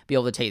should be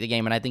able to take the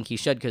game, and I think he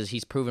should because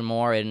he's proven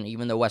more, and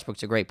even though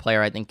Westbrook's a great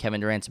player, I think Kevin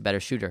Durant's a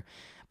better shooter.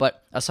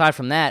 But aside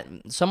from that,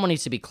 someone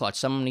needs to be clutch.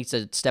 Someone needs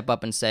to step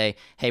up and say,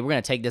 hey, we're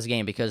going to take this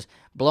game, because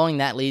blowing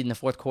that lead in the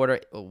fourth quarter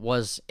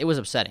was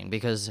upsetting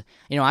because,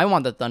 I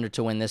want the Thunder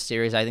to win this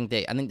series. I think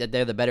that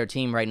they're the better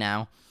team right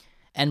now.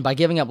 And by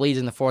giving up leads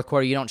in the fourth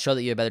quarter, you don't show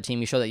that you're a better team.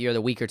 You show that you're the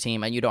weaker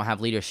team and you don't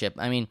have leadership.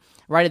 I mean,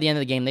 right at the end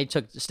of the game,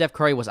 Steph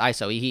Curry was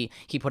ISO.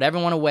 He put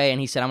everyone away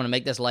and he said, I'm going to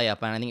make this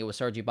layup. And I think it was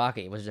Serge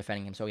Ibaka was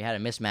defending him, so he had a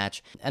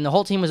mismatch. And the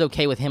whole team was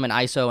okay with him and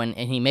ISO, and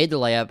he made the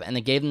layup, and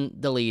they gave him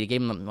the lead. It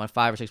gave him a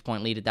 5 or 6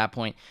 point lead at that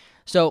point.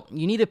 So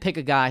you need to pick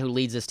a guy who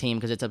leads this team,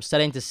 because it's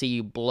upsetting to see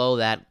you blow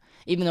that,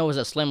 even though it was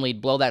a slim lead,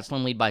 blow that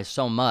slim lead by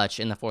so much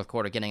in the fourth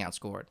quarter, getting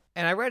outscored.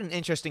 And I read an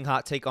interesting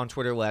hot take on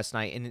Twitter last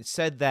night, and it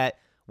said that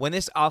when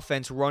this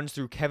offense runs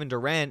through Kevin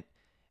Durant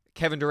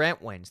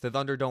wins. The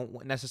Thunder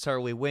don't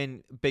necessarily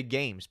win big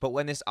games. But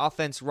when this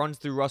offense runs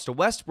through Russell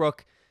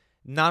Westbrook,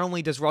 not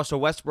only does Russell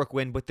Westbrook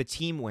win, but the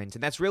team wins.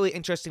 And that's really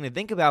interesting to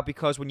think about,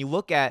 because when you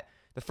look at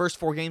the first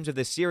 4 games of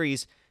this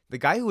series, the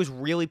guy who was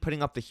really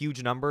putting up the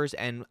huge numbers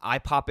and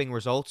eye-popping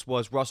results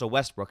was Russell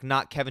Westbrook,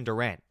 not Kevin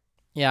Durant.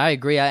 Yeah, I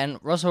agree. And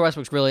Russell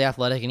Westbrook's really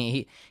athletic, and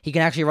he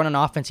can actually run an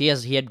offense. He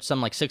had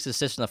some like 6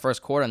 assists in the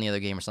first quarter in the other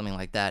game or something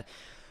like that.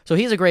 So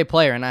he's a great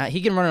player, and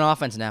he can run an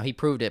offense now. He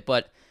proved it.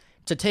 But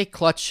to take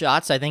clutch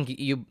shots, I think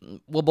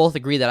we'll both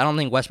agree that I don't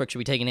think Westbrook should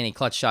be taking any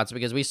clutch shots,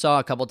 because we saw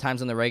a couple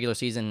times in the regular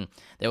season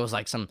there was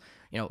like some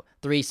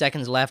 3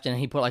 seconds left, and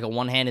he put like a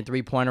one-handed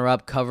three-pointer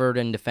up, covered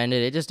and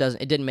defended.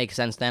 It didn't make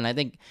sense then. I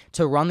think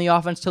to run the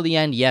offense till the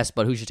end, yes,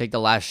 but who should take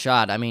the last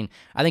shot? I mean,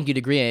 I think you'd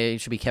agree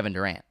it should be Kevin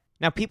Durant.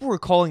 Now, people were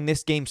calling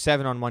this Game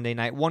 7 on Monday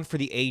night one for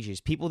the ages.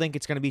 People think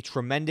it's going to be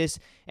tremendous.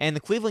 And the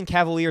Cleveland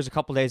Cavaliers a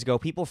couple days ago,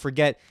 people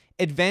forget,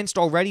 advanced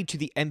already to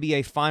the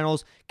NBA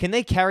Finals. Can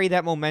they carry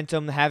that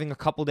momentum, having a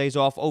couple days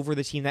off, over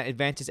the team that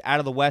advances out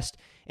of the West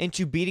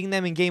into beating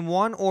them in Game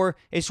 1? Or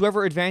is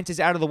whoever advances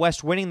out of the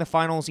West winning the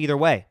Finals either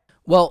way?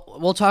 Well,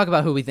 we'll talk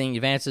about who we think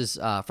advances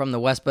from the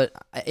West, but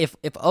if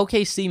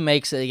OKC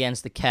makes it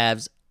against the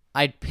Cavs,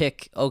 I'd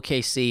pick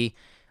OKC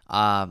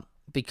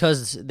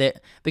because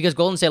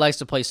Golden State likes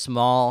to play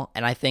small,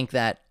 and I think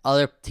that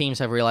other teams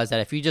have realized that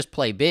if you just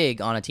play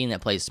big on a team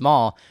that plays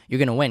small, you're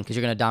going to win because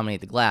you're going to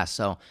dominate the glass.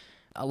 So,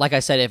 like I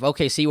said, if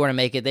OKC were to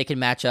make it, they can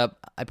match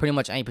up at pretty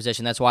much any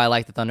position. That's why I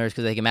like the Thunder,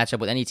 because they can match up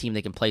with any team.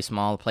 They can play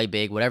small, play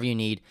big, whatever you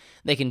need.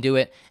 They can do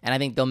it, and I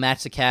think they'll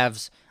match the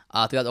Cavs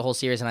throughout the whole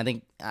series. And I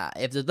think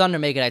if the Thunder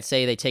make it, I'd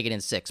say they take it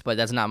in 6, but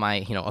that's not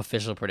my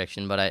official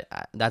prediction. But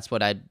that's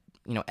what I'd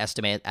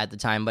estimate at the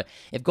time. But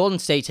if Golden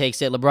State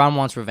takes it, LeBron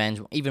wants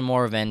revenge, even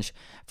more revenge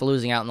for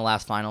losing out in the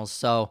last finals.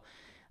 So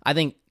I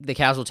think the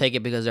Cavs will take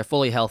it because they're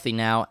fully healthy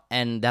now,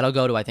 and that'll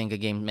go to, I think,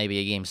 maybe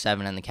a game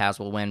 7, and the Cavs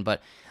will win.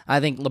 But I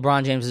think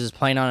LeBron James is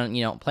playing on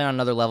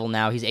another level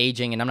now. He's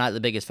aging, and I'm not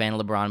the biggest fan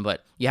of LeBron,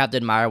 but you have to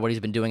admire what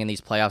he's been doing in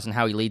these playoffs and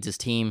how he leads his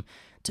team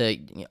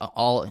he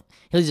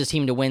leads his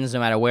team to wins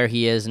no matter where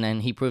he is, and then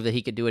he proved that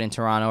he could do it in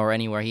Toronto or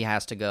anywhere he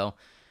has to go.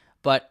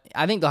 But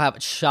I think they'll have a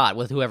shot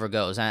with whoever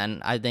goes,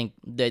 and I think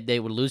they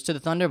would lose to the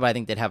Thunder, but I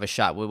think they'd have a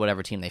shot with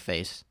whatever team they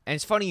face. And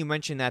it's funny you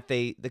mentioned that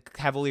the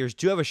Cavaliers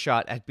do have a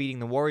shot at beating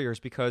the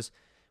Warriors, because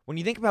when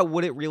you think about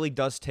what it really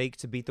does take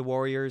to beat the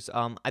Warriors,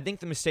 I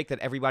think the mistake that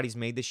everybody's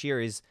made this year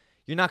is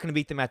you're not going to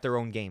beat them at their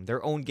own game.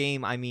 Their own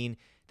game, I mean,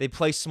 they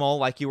play small,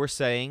 like you were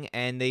saying,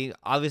 and they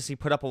obviously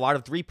put up a lot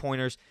of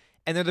three-pointers,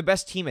 and they're the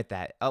best team at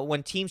that.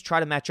 When teams try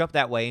to match up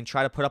that way and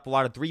try to put up a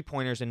lot of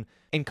three-pointers and,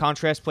 in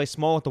contrast, play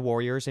small with the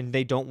Warriors, and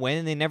they don't win,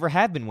 and they never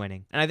have been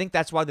winning. And I think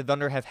that's why the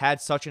Thunder have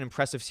had such an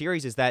impressive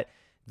series, is that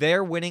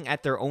they're winning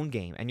at their own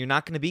game, and you're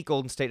not going to beat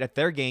Golden State at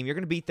their game. You're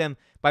going to beat them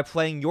by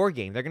playing your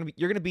game. You're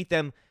going to beat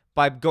them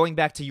by going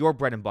back to your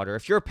bread and butter.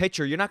 If you're a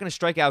pitcher, you're not going to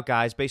strike out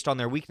guys based on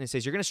their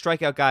weaknesses. You're going to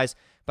strike out guys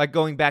by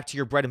going back to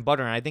your bread and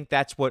butter, and I think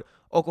that's what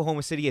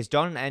Oklahoma City has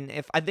done. And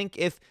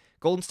if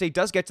Golden State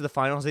does get to the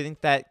finals, I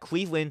think that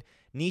Cleveland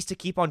needs to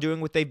keep on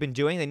doing what they've been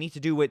doing. They need to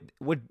do what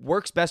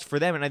works best for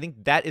them, and I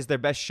think that is their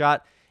best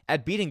shot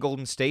at beating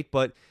Golden State.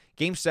 But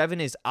Game 7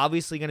 is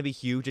obviously going to be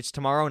huge. It's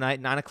tomorrow night,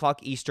 9 o'clock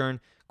Eastern.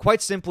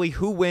 Quite simply,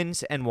 who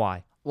wins and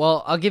why?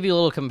 Well, I'll give you a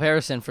little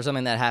comparison for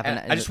something that happened.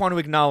 And I just want to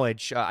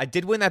acknowledge, I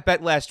did win that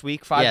bet last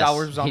week.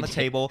 $5 was on the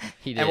table.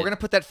 He did. And we're going to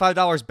put that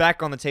 $5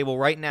 back on the table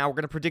right now. We're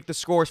going to predict the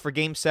scores for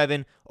Game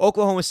 7,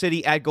 Oklahoma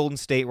City at Golden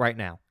State right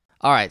now.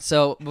 All right,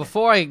 so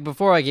before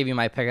I give you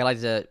my pick, I'd like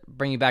to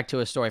bring you back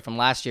to a story from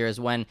last year, is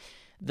when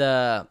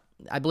I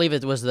believe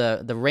it was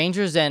the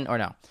Rangers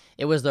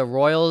it was the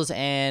Royals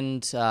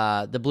and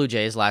the Blue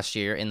Jays last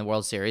year in the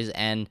World Series,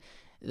 and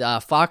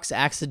Fox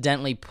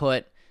accidentally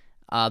put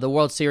the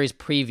World Series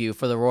preview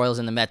for the Royals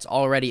and the Mets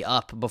already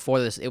up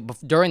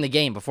during the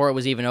game, before it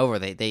was even over.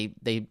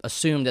 They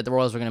assumed that the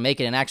Royals were going to make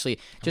it, and actually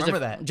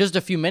just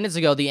a few minutes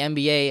ago, the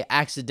NBA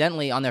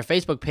accidentally on their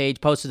Facebook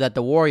page posted that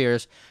the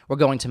Warriors were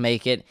going to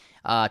make it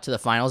to the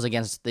finals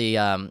against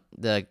the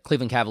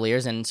Cleveland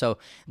Cavaliers, and so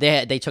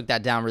they took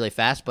that down really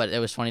fast, but it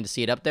was funny to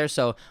see it up there.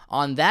 So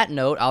on that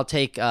note, I'll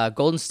take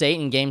Golden State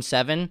in Game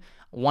 7,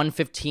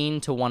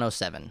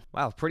 115-107.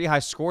 Wow, pretty high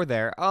score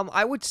there.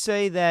 I would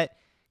say that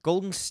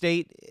Golden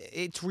State,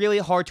 it's really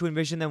hard to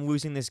envision them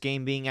losing this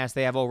game, being as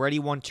they have already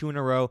won 2 in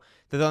a row.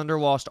 The Thunder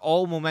lost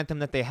all momentum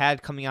that they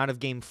had coming out of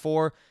Game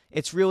 4.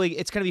 It's going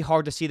to be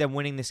hard to see them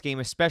winning this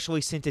game,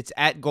 especially since it's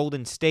at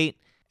Golden State.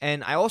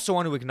 And I also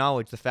want to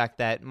acknowledge the fact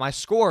that my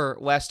score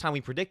last time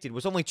we predicted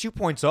was only 2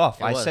 points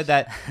off. I said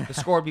that the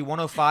score would be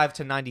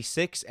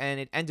 105-96, and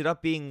it ended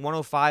up being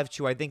 105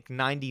 to, I think,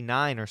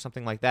 99 or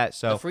something like that.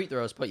 So the free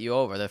throws put you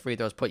over. The free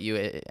throws put you.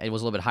 It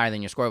was a little bit higher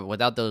than your score, but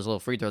without those little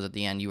free throws at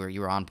the end, you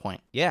were on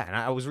point. Yeah, and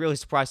I was really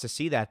surprised to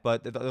see that.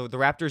 But the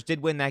Raptors did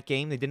win that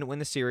game. They didn't win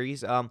the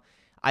series.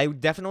 I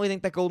definitely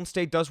think that Golden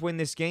State does win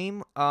this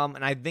game,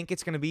 and I think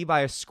it's going to be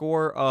by a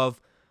score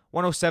of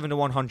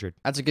 107-100.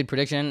 That's a good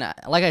prediction.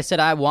 Like I said,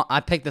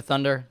 I picked the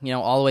Thunder,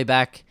 all the way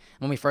back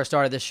when we first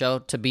started this show,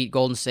 to beat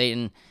Golden State,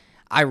 and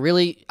I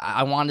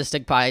wanted to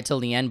stick by it till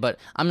the end, but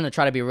I'm going to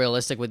try to be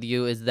realistic with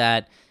you, is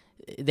that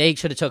they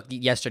should have took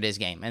yesterday's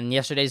game. And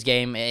yesterday's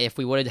game, if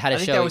we would have had a I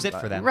think show, that was it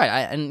for them. Right.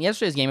 And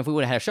yesterday's game, if we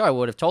would have had a show, I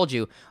would have told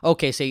you,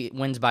 OKC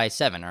wins by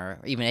 7 or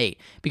even 8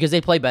 because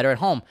they play better at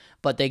home.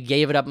 But they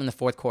gave it up in the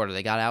fourth quarter.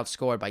 They got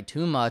outscored by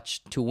too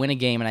much to win a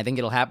game, and I think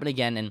it'll happen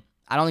again. And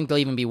I don't think they'll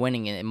even be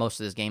winning in most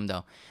of this game,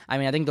 though. I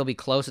mean, I think they'll be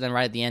close, and then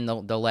right at the end,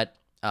 they'll let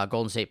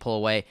Golden State pull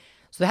away.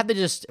 So they have to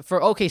just, for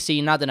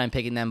OKC, not that I'm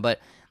picking them, but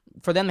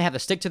for them, they have to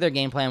stick to their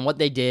game plan, what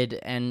they did,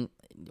 and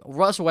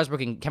Russell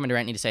Westbrook and Kevin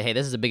Durant need to say, hey,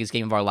 this is the biggest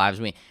game of our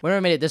lives. We never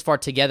made it this far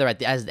together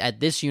at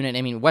this unit.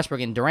 I mean,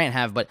 Westbrook and Durant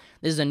have, but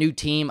this is a new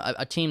team,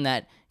 a team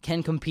that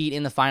can compete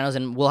in the finals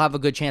and will have a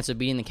good chance of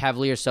beating the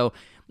Cavaliers. So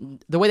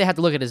the way they have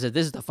to look at it is that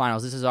this is the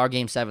finals. This is our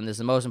Game 7. This is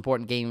the most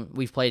important game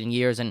we've played in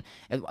years. And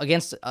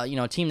against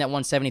a team that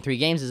won 73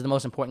 games, this is the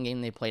most important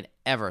game they've played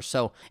ever.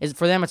 So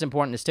for them, it's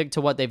important to stick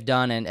to what they've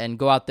done and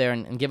go out there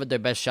and give it their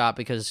best shot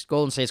because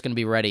Golden State's going to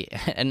be ready.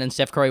 And then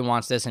Steph Curry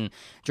wants this, and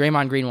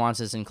Draymond Green wants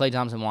this, and Klay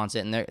Thompson wants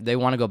it, and they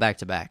want to go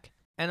back-to-back.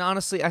 And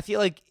honestly, I feel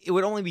like it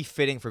would only be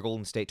fitting for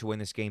Golden State to win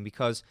this game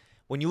because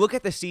when you look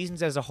at the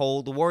seasons as a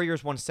whole, the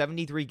Warriors won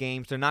 73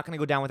 games. They're not going to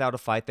go down without a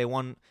fight.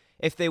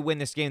 If they win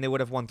this game, they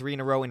would have won 3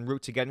 in a row en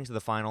route to getting to the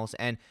finals.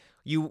 And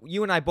you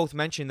and I both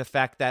mentioned the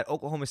fact that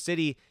Oklahoma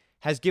City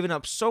has given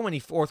up so many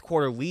fourth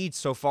quarter leads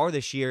so far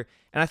this year.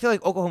 And I feel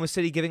like Oklahoma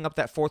City giving up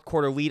that fourth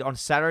quarter lead on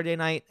Saturday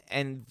night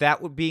and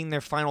that would being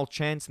their final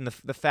chance and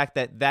the fact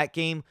that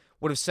game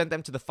would have sent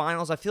them to the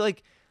finals, I feel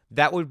like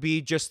that would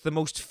be just the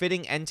most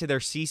fitting end to their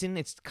season.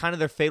 It's kind of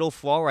their fatal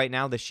flaw right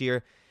now this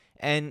year.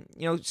 And,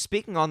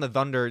 speaking on the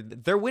Thunder,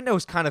 their window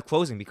is kind of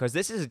closing because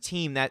this is a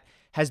team that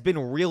has been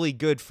really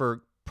good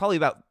for probably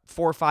about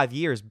 4 or 5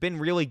 years, been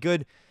really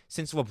good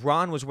since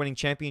LeBron was winning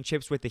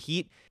championships with the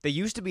Heat. They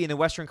used to be in the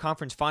Western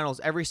Conference Finals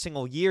every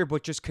single year,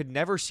 but just could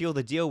never seal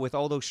the deal with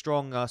all those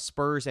strong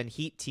Spurs and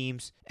Heat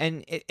teams.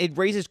 And it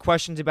raises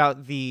questions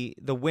about the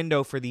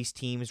window for these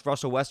teams.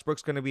 Russell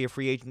Westbrook's going to be a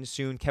free agent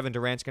soon. Kevin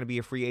Durant's going to be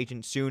a free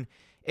agent soon.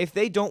 If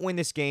they don't win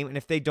this game and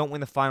if they don't win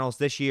the finals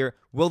this year,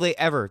 will they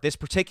ever, this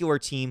particular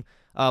team,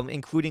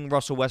 including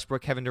Russell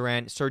Westbrook, Kevin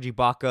Durant, Serge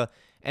Ibaka,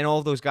 and all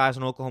of those guys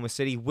in Oklahoma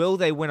City, will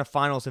they win a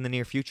finals in the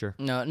near future?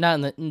 No,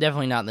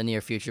 definitely not in the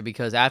near future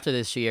because after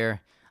this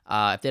year,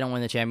 if they don't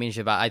win the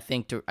championship, I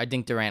think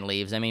Durant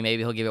leaves. I mean,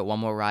 maybe he'll give it one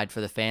more ride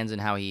for the fans and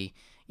how he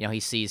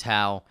sees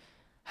how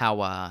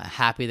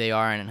happy they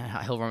are and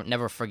he'll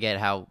never forget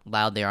how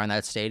loud they are in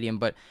that stadium.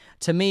 But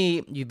to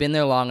me, you've been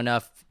there long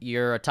enough.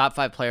 You're a top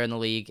 5 player in the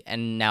league,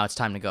 and now it's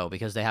time to go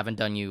because they haven't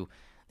done you.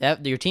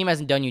 Your team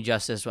hasn't done you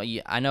justice.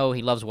 I know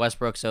he loves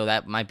Westbrook, so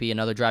that might be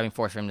another driving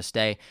force for him to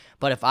stay.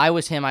 But if I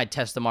was him, I'd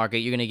test the market.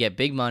 You're going to get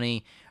big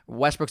money.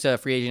 Westbrook's a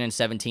free agent in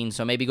 17,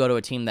 so maybe go to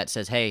a team that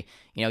says, hey,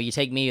 you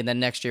take me, and then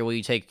next year will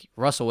you take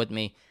Russell with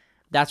me?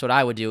 That's what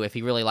I would do if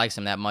he really likes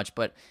him that much.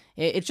 But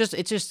it's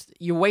just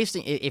you're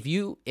wasting.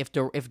 If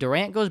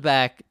Durant goes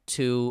back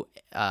to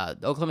the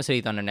Oklahoma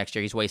City Thunder next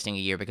year, he's wasting a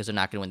year because they're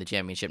not going to win the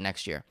championship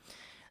next year.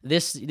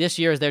 This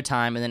year is their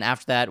time, and then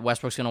after that,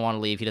 Westbrook's going to want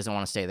to leave. He doesn't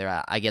want to stay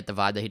there. I get the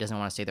vibe that he doesn't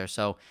want to stay there.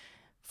 So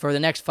for the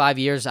next 5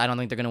 years, I don't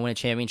think they're going to win a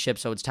championship,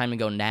 so it's time to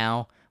go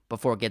now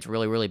before it gets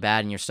really, really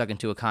bad and you're stuck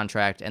into a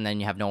contract and then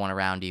you have no one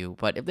around you.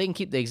 But if they can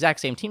keep the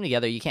exact same team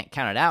together, you can't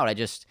count it out. I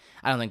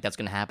don't think that's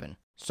going to happen.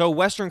 So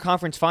Western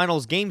Conference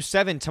Finals, Game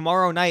 7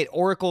 tomorrow night,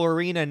 Oracle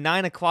Arena,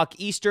 9 o'clock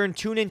Eastern.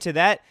 Tune into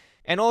that.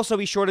 And also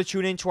be sure to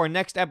tune in to our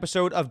next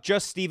episode of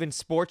Just Steven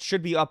Sports.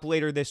 Should be up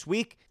later this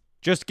week.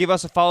 Just give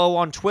us a follow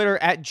on Twitter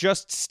at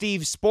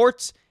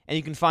JustSteveSports, and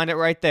you can find it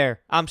right there.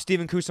 I'm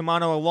Steven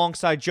Cusimano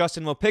alongside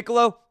Justin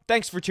Lopicolo.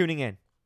 Thanks for tuning in.